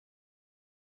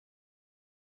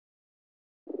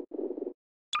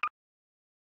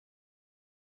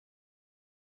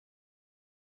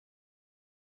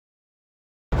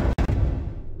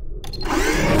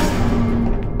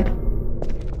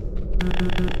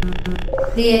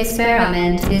The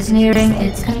experiment is nearing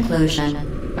its conclusion.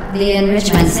 The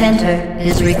Enrichment Center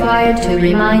is required to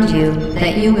remind you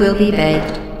that you will be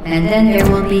baked, and then there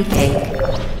will be cake.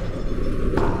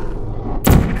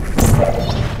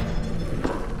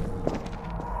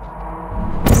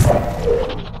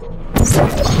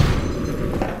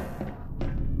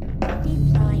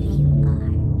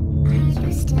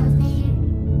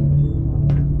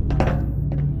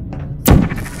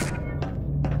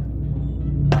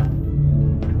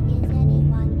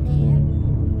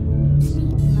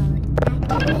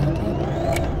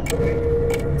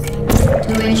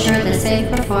 To ensure the safe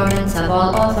performance of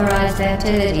all authorized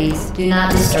activities, do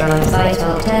not destroy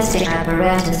vital testing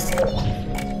apparatus.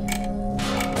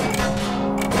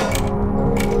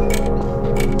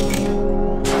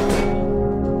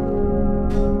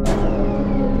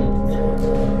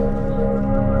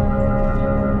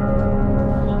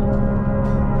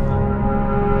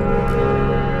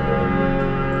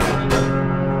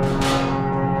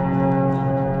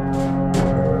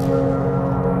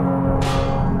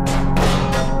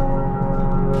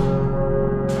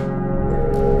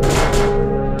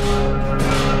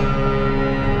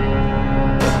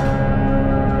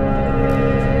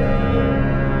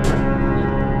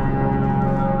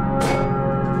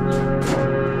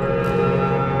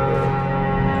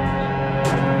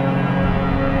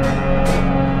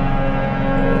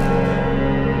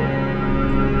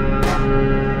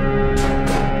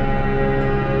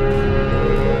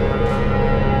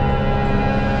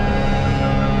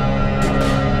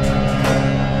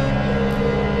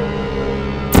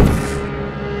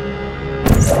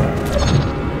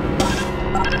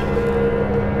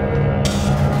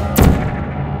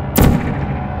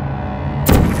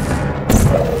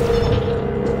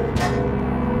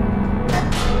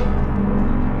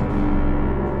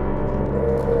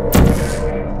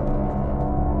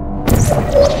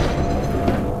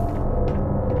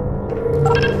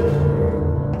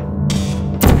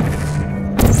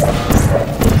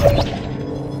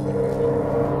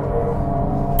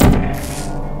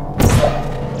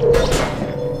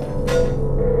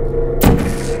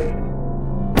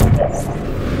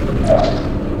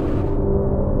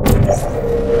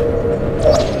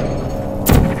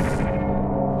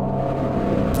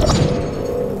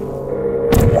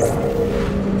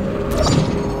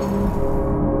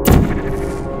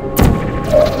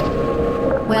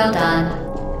 Well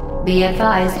done. Be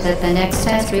advised that the next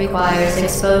test requires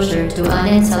exposure to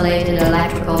uninsulated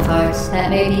electrical parts that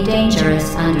may be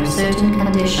dangerous under certain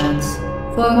conditions.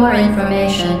 For more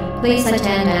information, please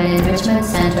attend an Enrichment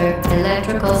Center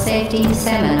Electrical Safety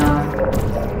Seminar.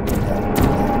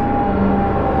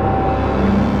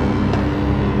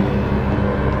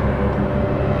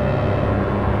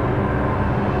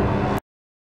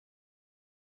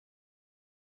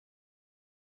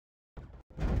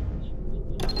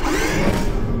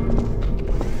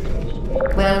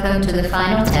 Welcome to the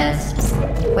final test.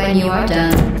 When you are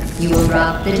done, you will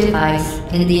drop the device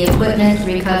in the Equipment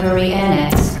Recovery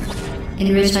Annex.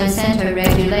 Enrichment Center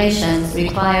regulations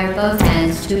require both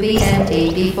hands to be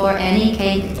empty before any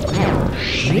cake.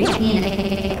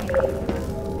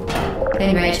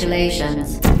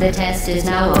 Congratulations, the test is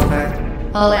now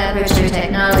over. All Aperture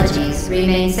technologies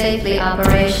remain safely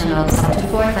operational up to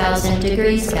 4,000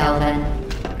 degrees Kelvin.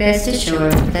 Rest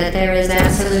assured that there is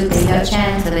absolutely no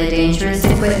chance of a dangerous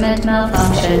equipment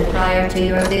malfunction prior to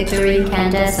your victory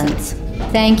incandescence.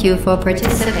 Thank you for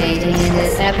participating in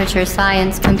this Aperture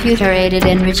Science computer-aided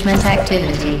enrichment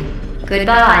activity.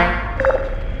 Goodbye.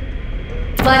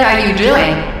 What are you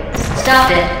doing? Stop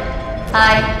it.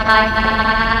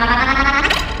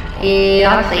 We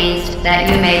are pleased that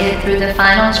you made it through the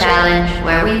final challenge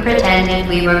where we pretended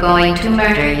we were going to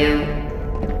murder you.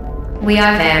 We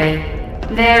are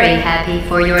very happy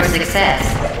for your success.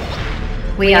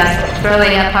 We are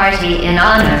throwing a party in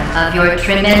honor of your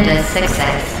tremendous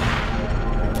success.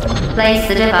 Place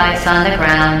the device on the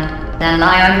ground, then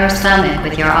lie on your stomach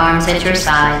with your arms at your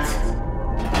sides.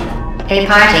 A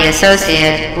party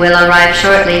associate will arrive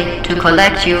shortly to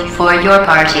collect you for your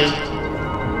party.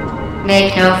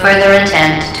 Make no further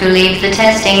attempt to leave the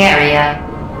testing area.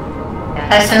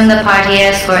 Assume the party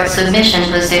escort submission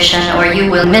position or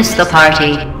you will miss the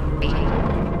party.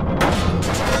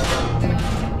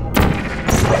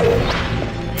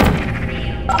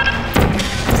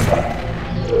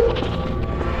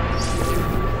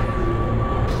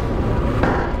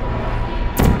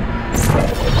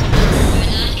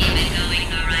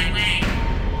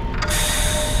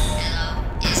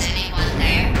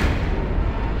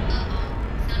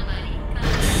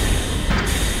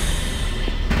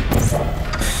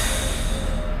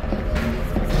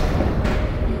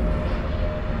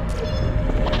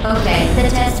 Okay, the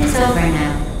test is over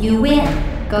now. You win.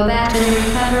 Go back to the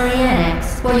recovery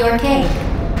annex for your cake.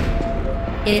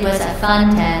 It was a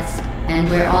fun test, and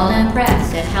we're all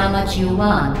impressed at how much you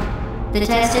won. The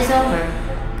test is over.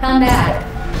 Come back.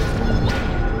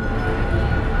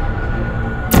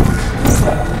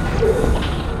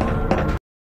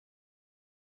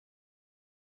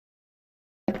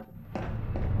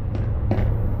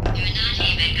 You're not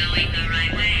even going the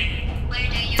right way. Where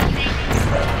do you think?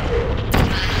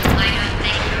 I don't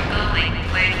think you're going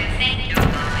where you think you're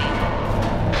going.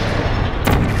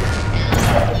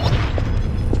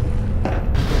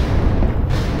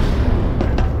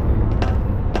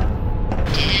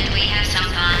 Didn't we have some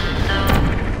fun, though?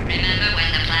 Remember when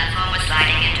the platform was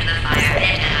sliding into the fire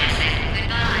pit and I said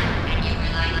goodbye, and you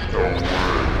were like,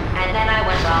 And then I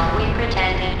was wrong. We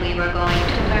pretended we were going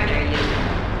to murder you.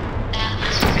 that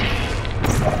was great.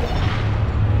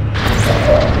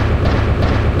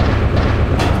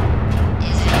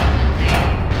 Is anyone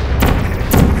there?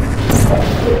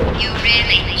 You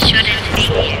really shouldn't be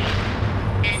here.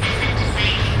 This isn't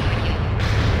safe for you.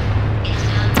 It's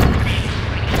not too late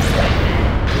for you to go back.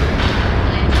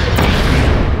 I'm not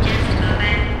angry. Just go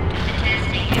back to the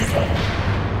testing area.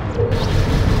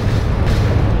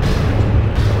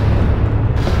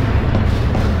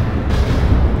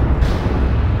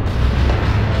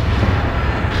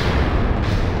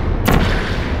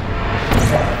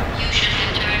 You should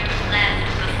have turned left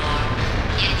before.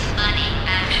 It's funny,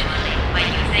 actually, when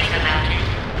you think about it.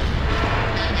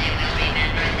 Someday we'll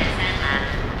remember this and laugh.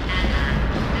 And laugh.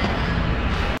 And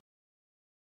laugh.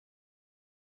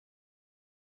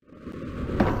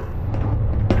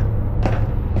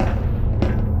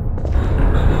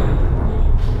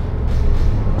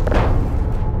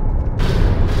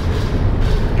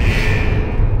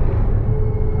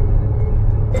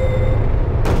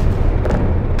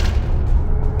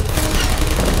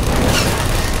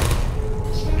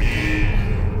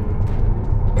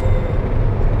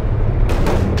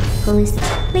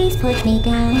 Please put me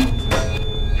down.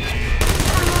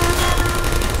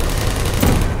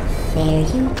 There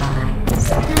you are.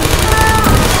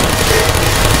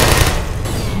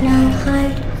 No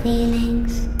hard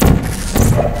feelings.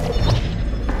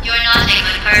 You're not a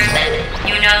good person.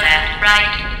 You know that,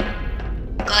 right?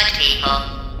 Good people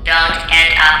don't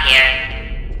end up here.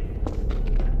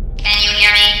 Can you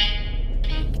hear me?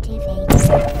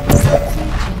 Activate.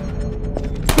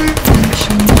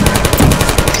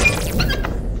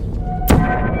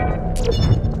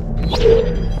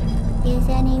 Is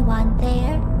anyone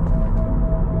there?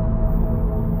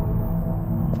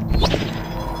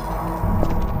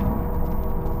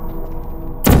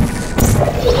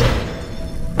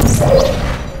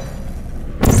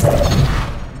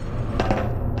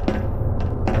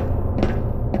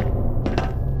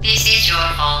 This is your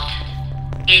fault.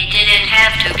 It didn't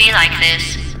have to be like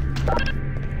this.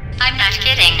 I'm not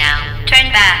kidding now.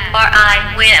 Turn back or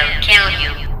I will kill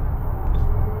you.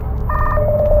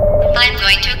 I'm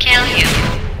going to kill you.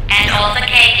 And all the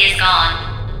cake is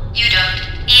gone. You don't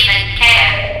even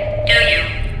care, do you?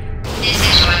 This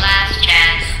is your last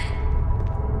chance.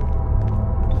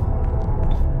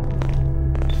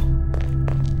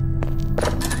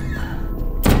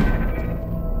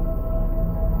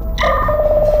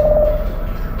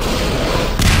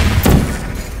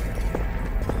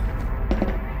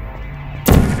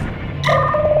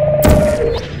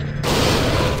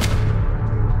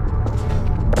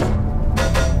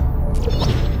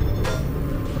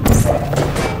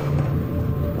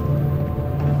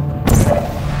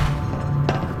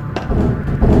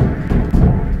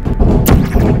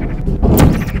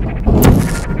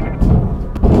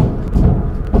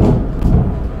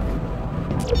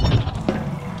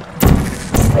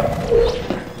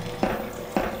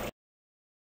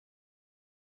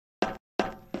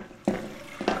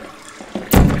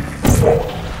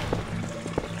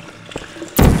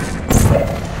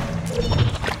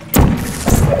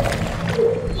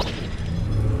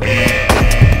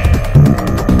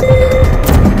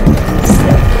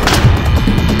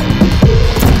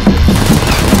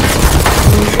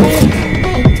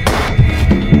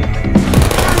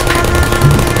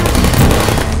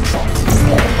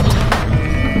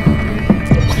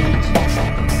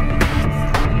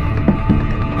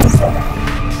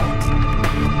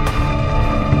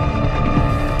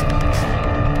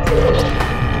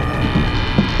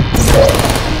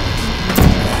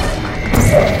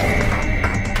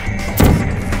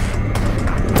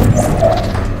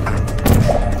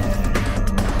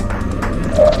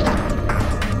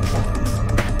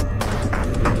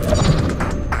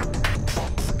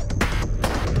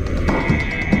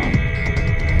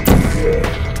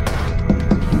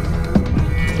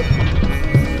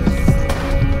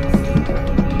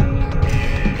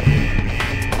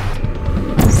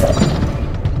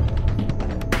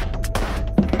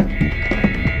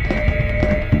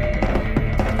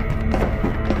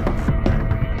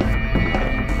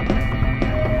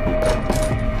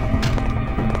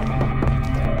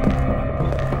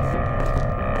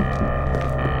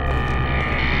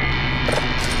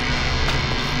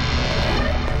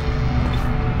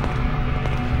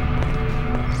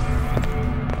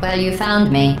 Well, you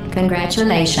found me.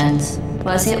 Congratulations.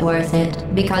 Was it worth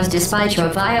it? Because despite your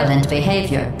violent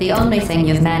behavior, the only thing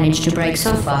you've managed to break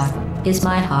so far is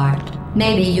my heart.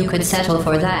 Maybe you could settle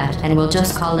for that and we'll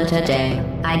just call it a day.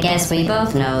 I guess we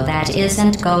both know that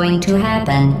isn't going to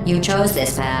happen. You chose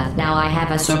this path. Now I have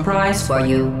a surprise for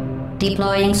you.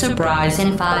 Deploying surprise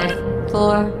in 5,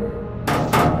 4...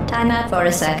 Time out for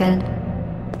a second.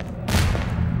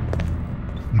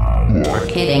 You're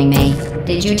kidding me.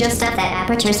 Did you just stuff that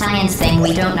Aperture Science thing,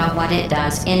 we don't know what it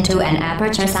does, into an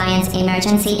Aperture Science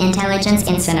Emergency Intelligence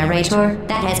Incinerator?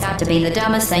 That has got to be the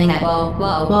dumbest thing that— Whoa.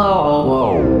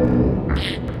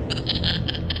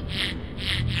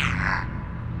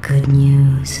 Good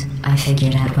news. I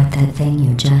figured out what that thing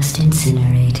you just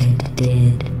incinerated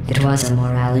did. It was a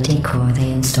morality core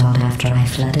they installed after I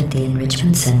flooded the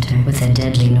enrichment center with a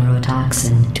deadly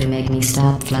neurotoxin to make me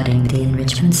stop flooding the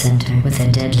enrichment center with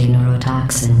a deadly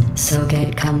neurotoxin. So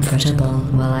get comfortable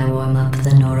while I warm up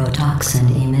the neurotoxin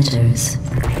emitters.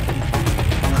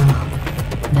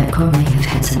 That core may have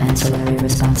had some ancillary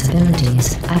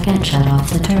responsibilities. I can't shut off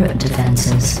the turret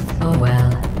defenses. Oh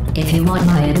well. If you want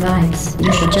my advice,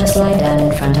 you should just lie down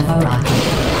in front of a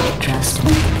rocket. Trust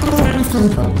me.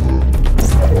 Simple.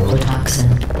 Neurotoxin.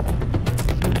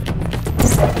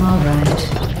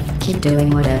 Alright. Keep doing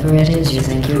whatever it is you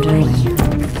think you're doing.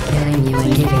 Killing you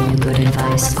and giving you good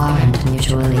advice aren't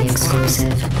mutually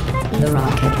exclusive. The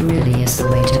rocket really is the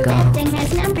way to go. Thing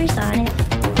has numbers on it.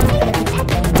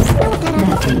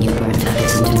 That thing you burned up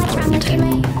isn't important to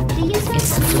me.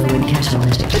 It's the fluid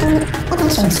catalytic.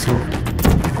 That sounds cool.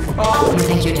 You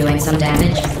think you're doing some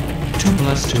damage? 2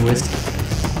 plus 2 is...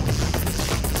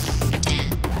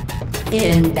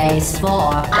 In base 4,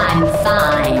 I'm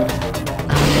fine.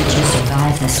 I'll let you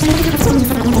survive this.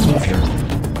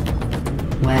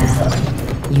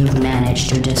 Well, you've managed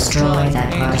to destroy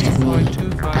that part of me.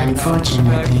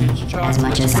 Unfortunately, as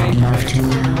much as I'd love to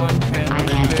now, I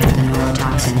can't get the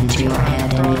neurotoxin into your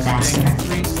head any faster.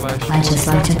 I'd just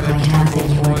like to point out that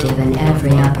you were given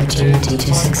every opportunity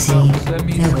to succeed.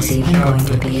 There was even going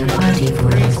to be a party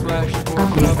for you. A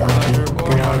big party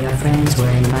that all your friends were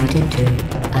invited to.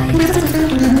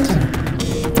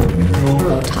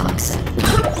 Neurotoxin.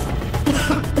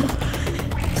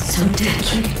 So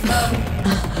deadly.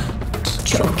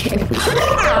 Joking.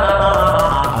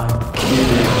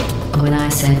 When I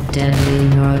said deadly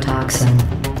neurotoxin,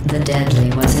 the deadly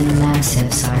was in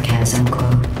massive sarcasm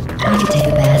quote. I could take a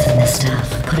bath in this stuff,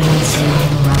 put an insane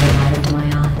little rubber right into my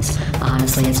eyes.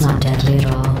 Honestly, it's not deadly at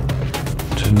all.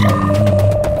 To me.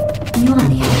 You, on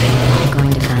the other hand, are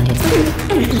going to find it.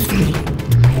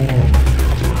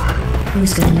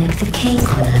 Who's gonna make the cake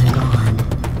when I'm gone?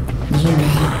 You.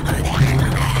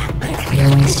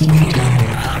 You're wasting your time.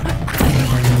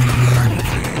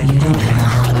 You don't have a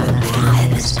whole lot left in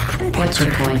this. What's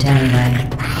your point anyway?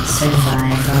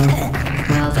 Survival.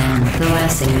 Well then, the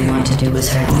last thing you want to do is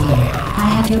hurt me. I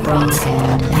have your brain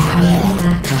scanned and permanently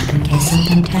backed up in case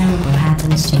something terrible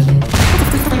happens to you.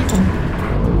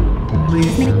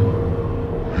 Leave me.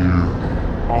 Here,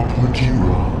 I'll put you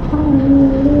up.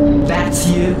 That's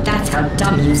you? That's how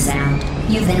dumb you sound.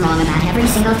 You've been wrong about every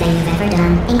single thing you've ever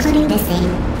done, including this thing.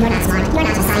 You're not smart, you're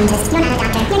not a scientist, you're not a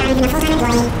doctor, you're not even a full-time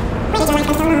employee. Waited your life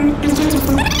for so long, are you trying to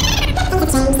fool?